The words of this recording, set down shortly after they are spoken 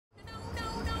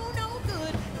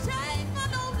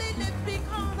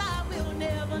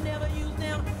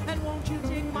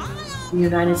The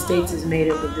United States is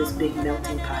made up of this big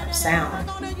melting pot of sound.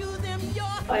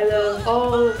 I love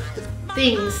all of the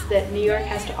things that New York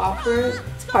has to offer.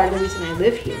 It's part of the reason I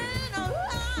live here.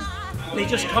 They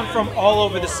just come from all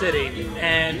over the city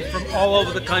and from all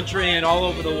over the country and all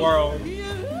over the world.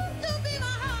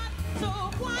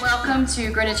 Welcome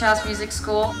to Greenwich House Music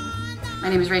School. My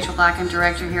name is Rachel Black. I'm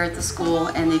director here at the school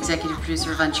and the executive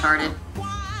producer of Uncharted.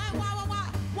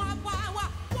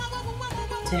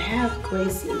 To have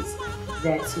places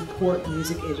that support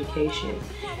music education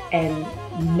and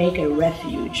make a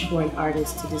refuge for an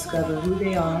artist to discover who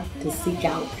they are, to seek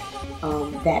out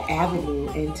that avenue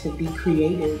and to be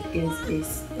creative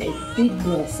is a big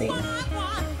blessing.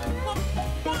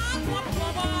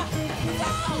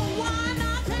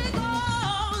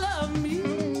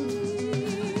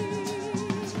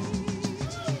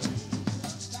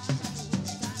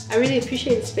 I really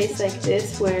appreciate a space like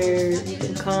this where you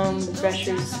can come, the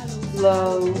pressure's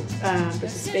low, but the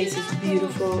space is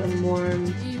beautiful and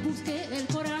warm.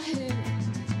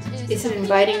 It's an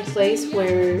inviting place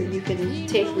where you can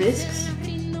take risks.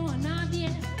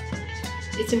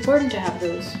 It's important to have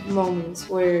those moments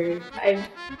where I've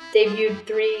debuted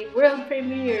 3 world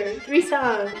premiere, 3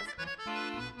 songs.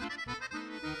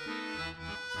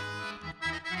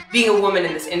 Being a woman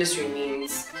in this industry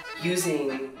means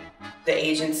using the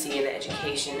agency and the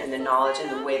education and the knowledge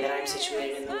and the way that I'm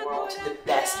situated in the world to the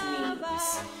best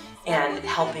means, and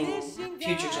helping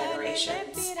future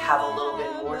generations have a little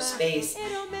bit more space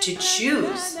to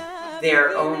choose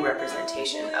their own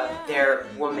representation of their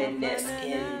womanness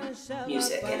in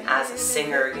music. And as a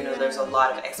singer, you know, there's a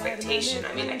lot of expectation.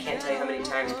 I mean, I can't tell you how many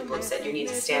times people have said you need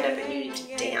to stand up and you need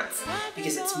to dance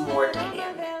because it's more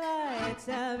dynamic.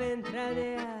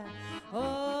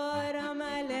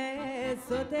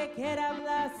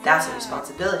 That's a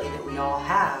responsibility that we all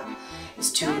have,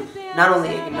 is to not only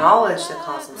acknowledge the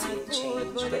constancy of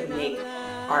change, but make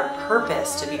our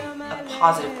purpose to be a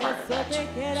positive part of that change.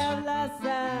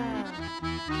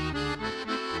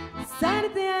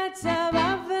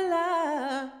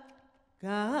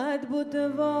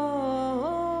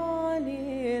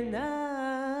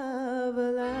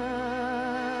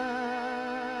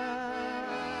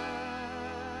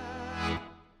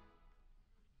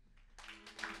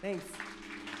 Thanks.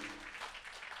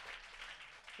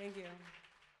 Thank you.